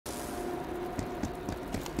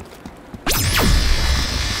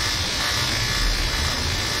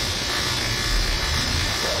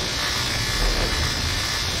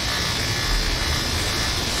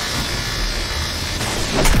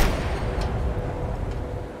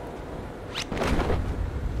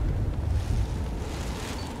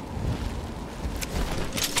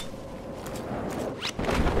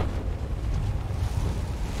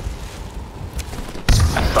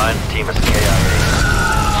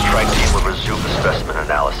do the specimen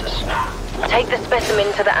analysis. Take the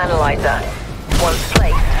specimen to the analyzer. Once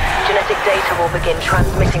placed, genetic data will begin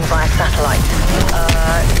transmitting via satellite.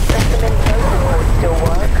 Specimen protocol would still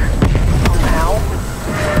work. Somehow.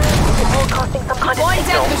 Is it broadcasting some kind of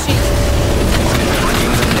signal? Death machine!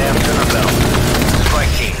 Switching the damn center bell.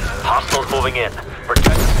 Strike team, hostiles moving in.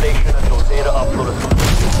 Protect the station until data upload is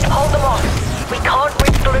complete. Hold them off. We can't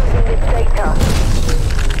risk losing this data.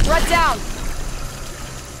 Threat down!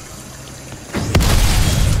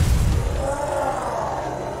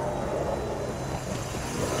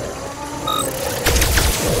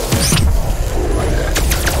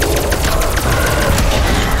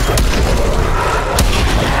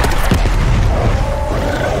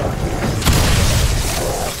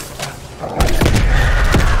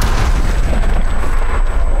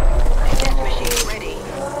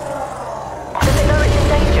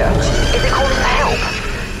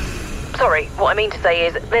 What I mean to say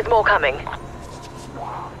is, there's more coming.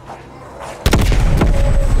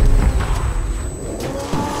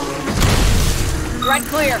 Right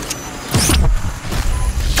clear.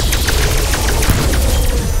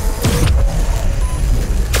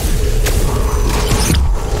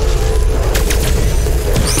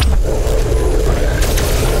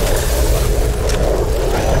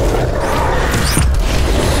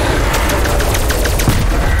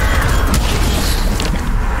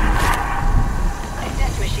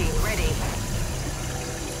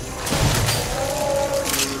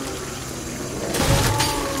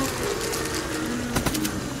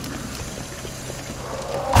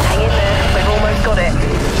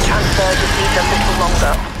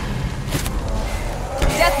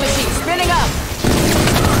 Death machine spinning up!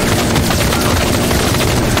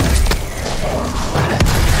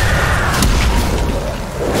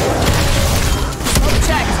 Smoke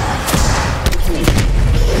checked!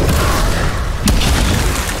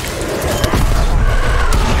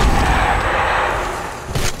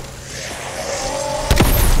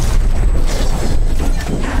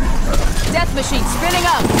 Death machine spinning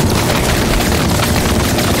up!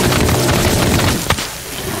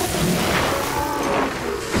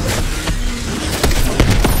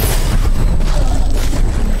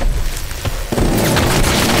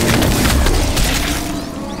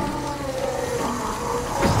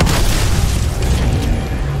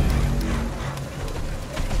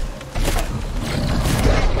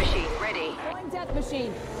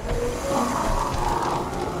 Machine.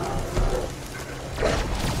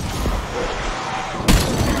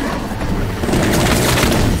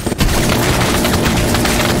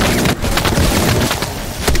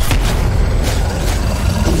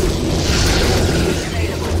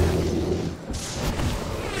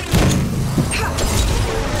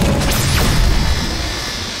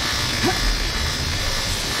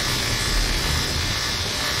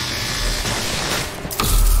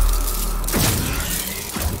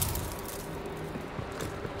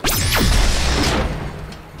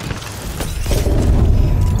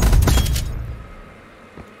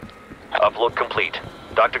 Upload complete.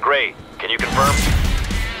 Dr. Gray, can you confirm?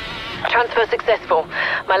 Transfer successful.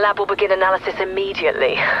 My lab will begin analysis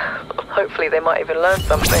immediately. Hopefully they might even learn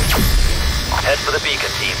something. Head for the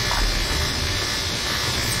beacon, team.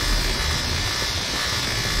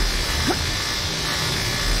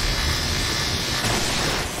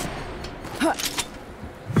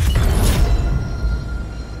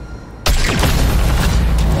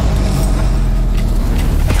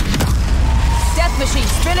 Death machine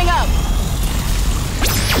spinning up!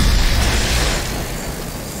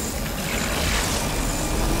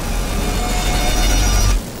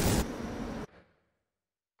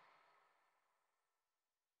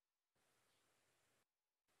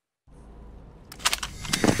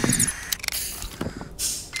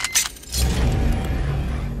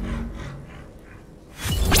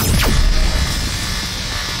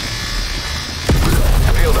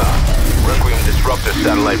 Disruptor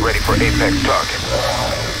satellite ready for apex target.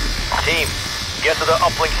 Team, get to the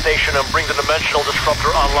uplink station and bring the dimensional disruptor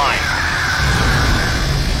online.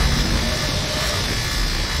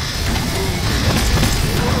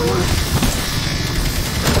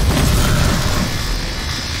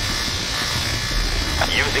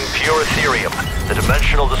 Using pure Ethereum, the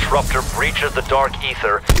dimensional disruptor breaches the dark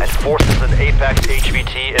ether and forces an apex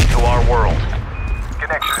HVT into our world.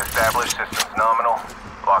 Connection established, systems nominal.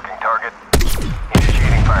 Locking target.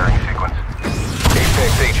 Initiating firing sequence.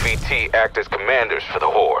 Apex HVT act as commanders for the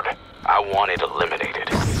Horde. I want it eliminated.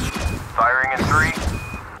 Firing in 3,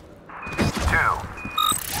 2,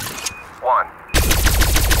 1.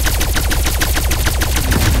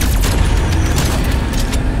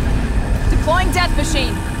 Deploying death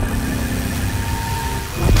machine.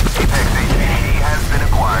 Apex HVT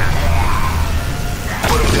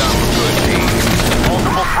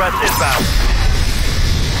Multiple threats inbound.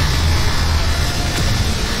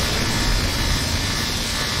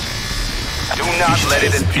 Do not let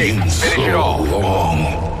it escape. Finish it off.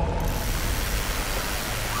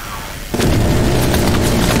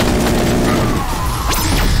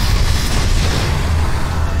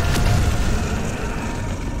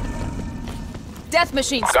 Death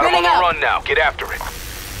machine Got him on spinning the up. run now. Get after it.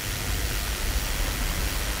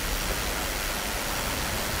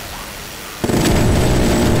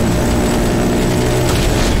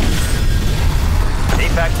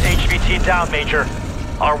 Apex HVT down, Major.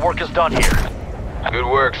 Our work is done here. Good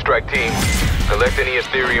work, strike team. Collect any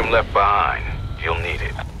Ethereum left behind. You'll need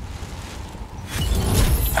it.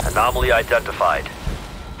 Anomaly identified.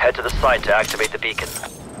 Head to the site to activate the beacon.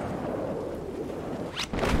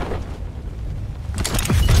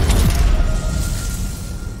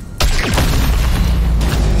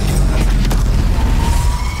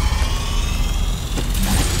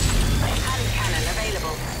 Cannon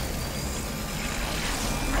available.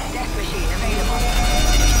 Death machine available.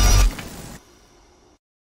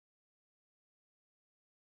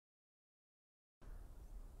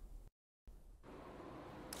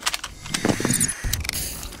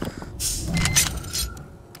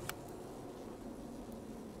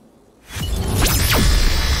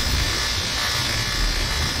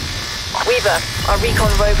 Weaver, our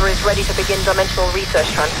recon rover is ready to begin dimensional research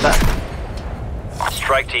transfer.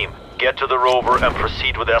 Strike team, get to the rover and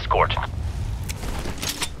proceed with escort.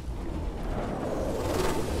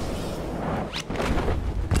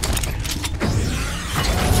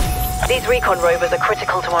 These recon rovers are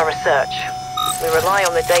critical to our research. We rely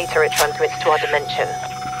on the data it transmits to our dimension.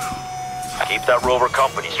 Keep that rover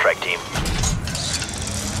company, strike team.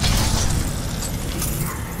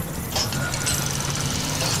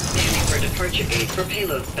 Scanning for departure gate for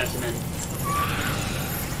payload specimen.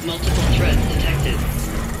 Multiple threats detected.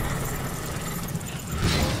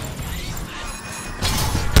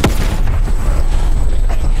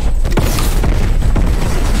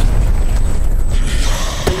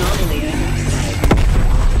 Anomaly identified.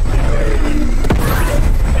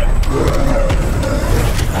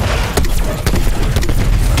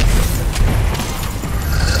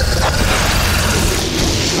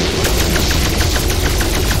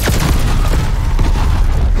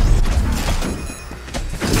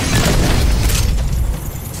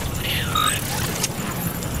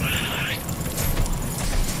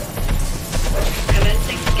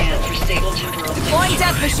 Commencing scan for stable temporal Deploying signature.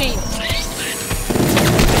 death machine.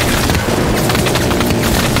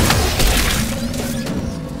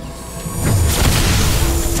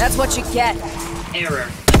 That's what you get. Error.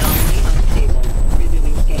 Anomaly unstable.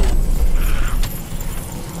 Resuming scan.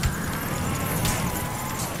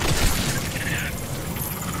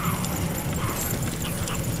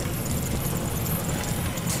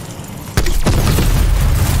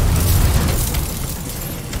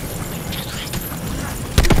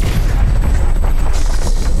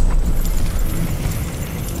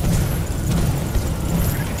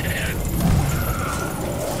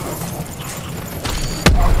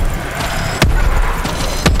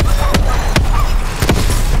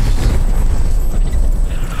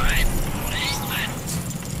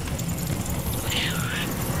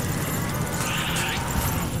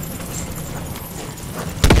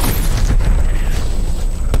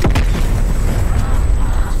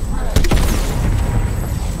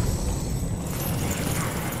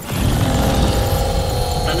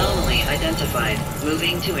 Anomaly identified.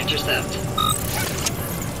 Moving to intercept.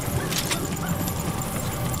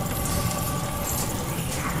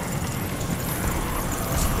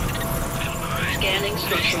 Scanning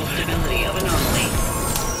structural stability of anomaly.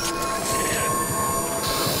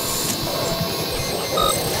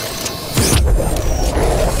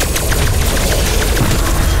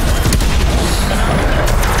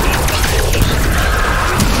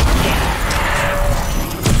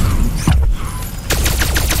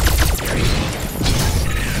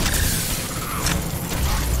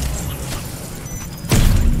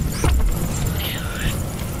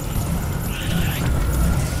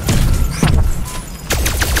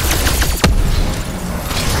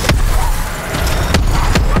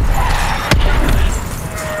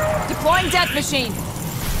 Deploying death machine.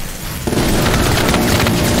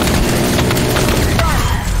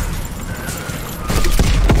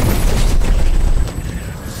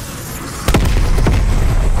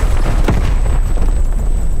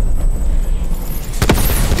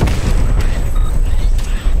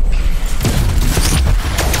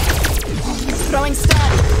 Throwing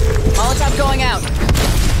stun. Molotov going out.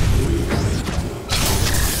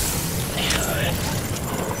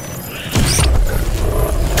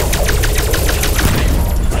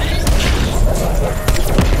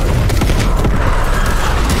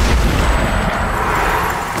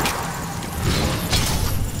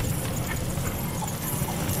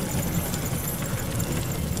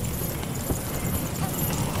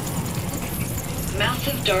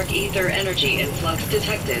 Dark ether energy influx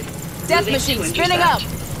detected. Death Moving machine to spinning up.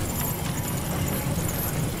 intercept.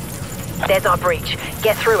 There's our breach.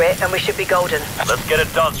 Get through it and we should be golden. Let's get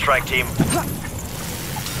it done, strike team.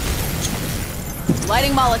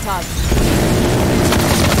 Lighting Molotov.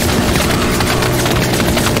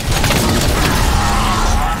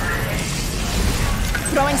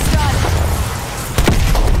 Throwing stun.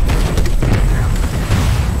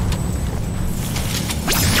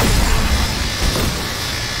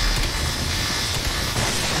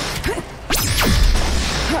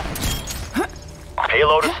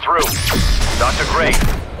 Payload is through. Dr. Gray,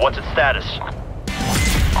 what's its status?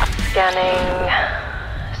 Scanning.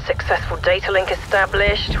 Successful data link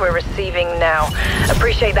established. We're receiving now.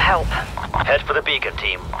 Appreciate the help. Head for the beacon,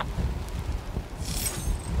 team.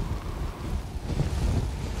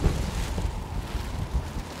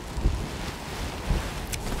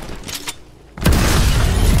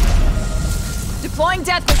 Deploying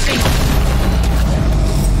death machine.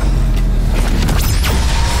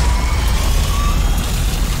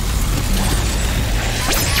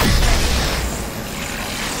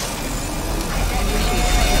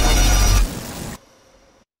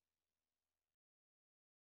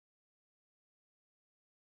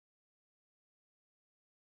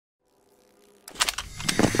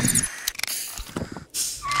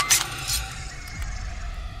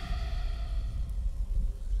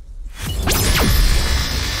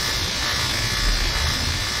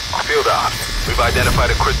 Field Ops, we've identified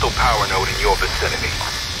a crystal power node in your vicinity.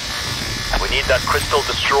 We need that crystal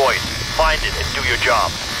destroyed. Find it and do your job.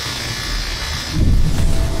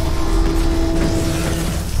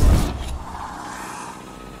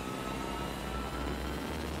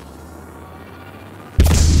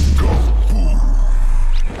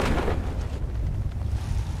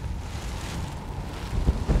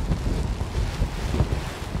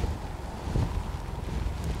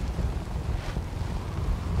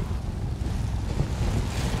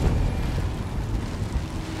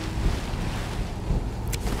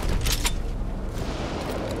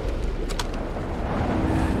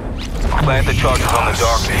 Plant the charges on the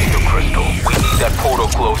dark ether crystal. We need that portal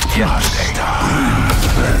closed yesterday.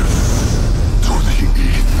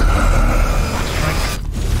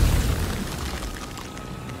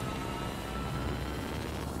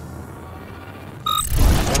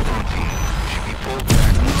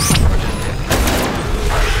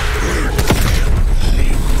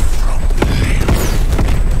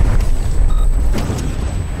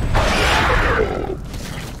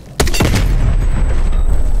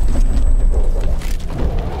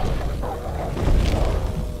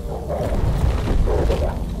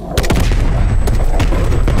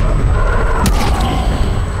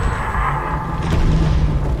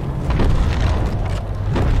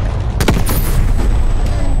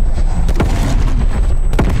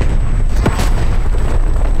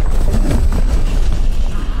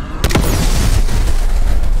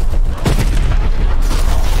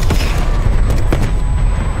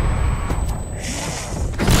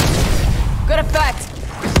 Good effect.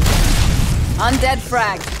 Undead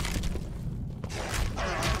frag.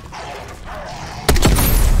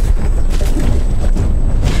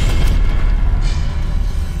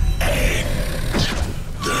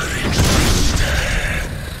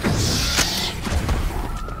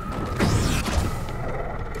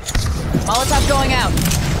 Molotov going out.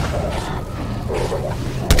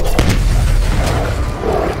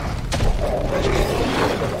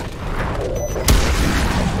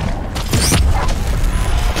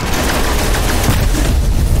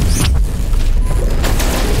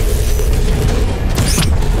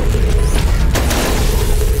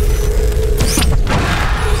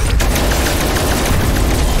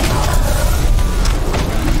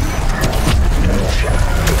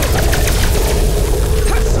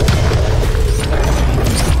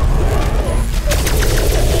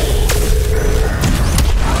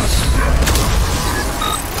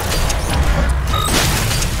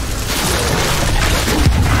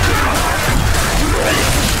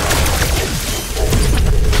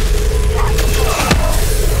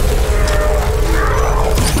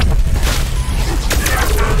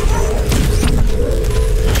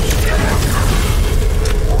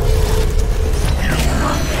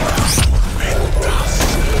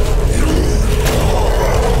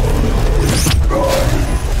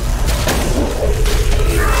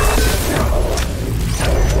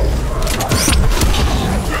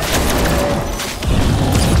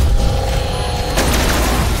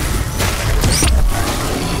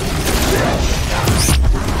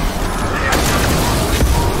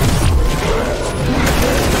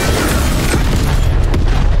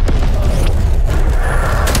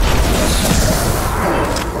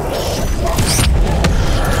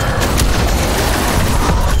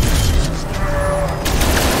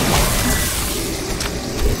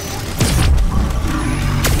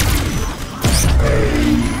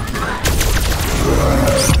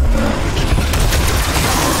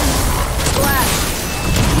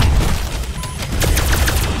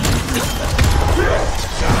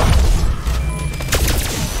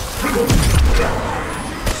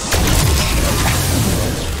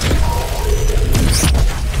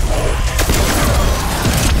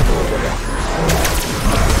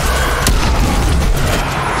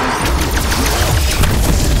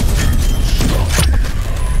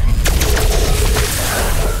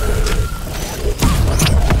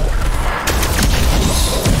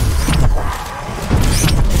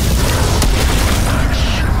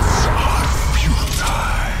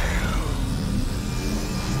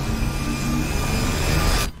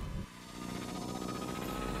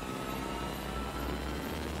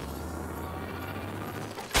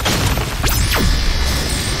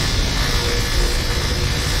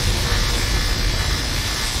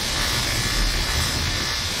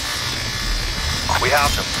 We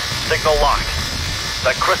have them. Signal locked.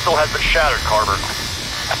 That crystal has been shattered, Carver.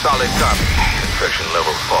 Solid copy. Infection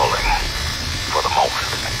levels falling. For the moment.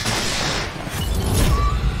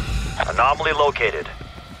 Anomaly located.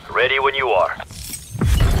 Ready when you are.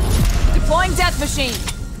 Deploying death machine.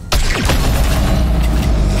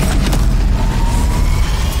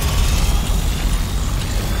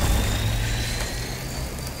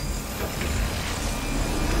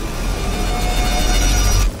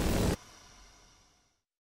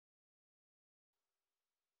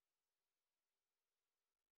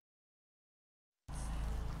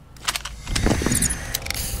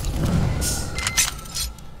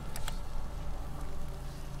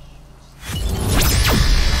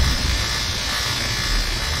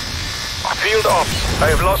 Field Ops, I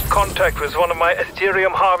have lost contact with one of my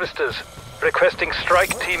Ethereum harvesters. Requesting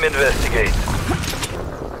strike team investigate.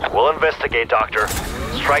 We'll investigate, Doctor.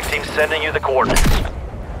 Strike team sending you the coordinates.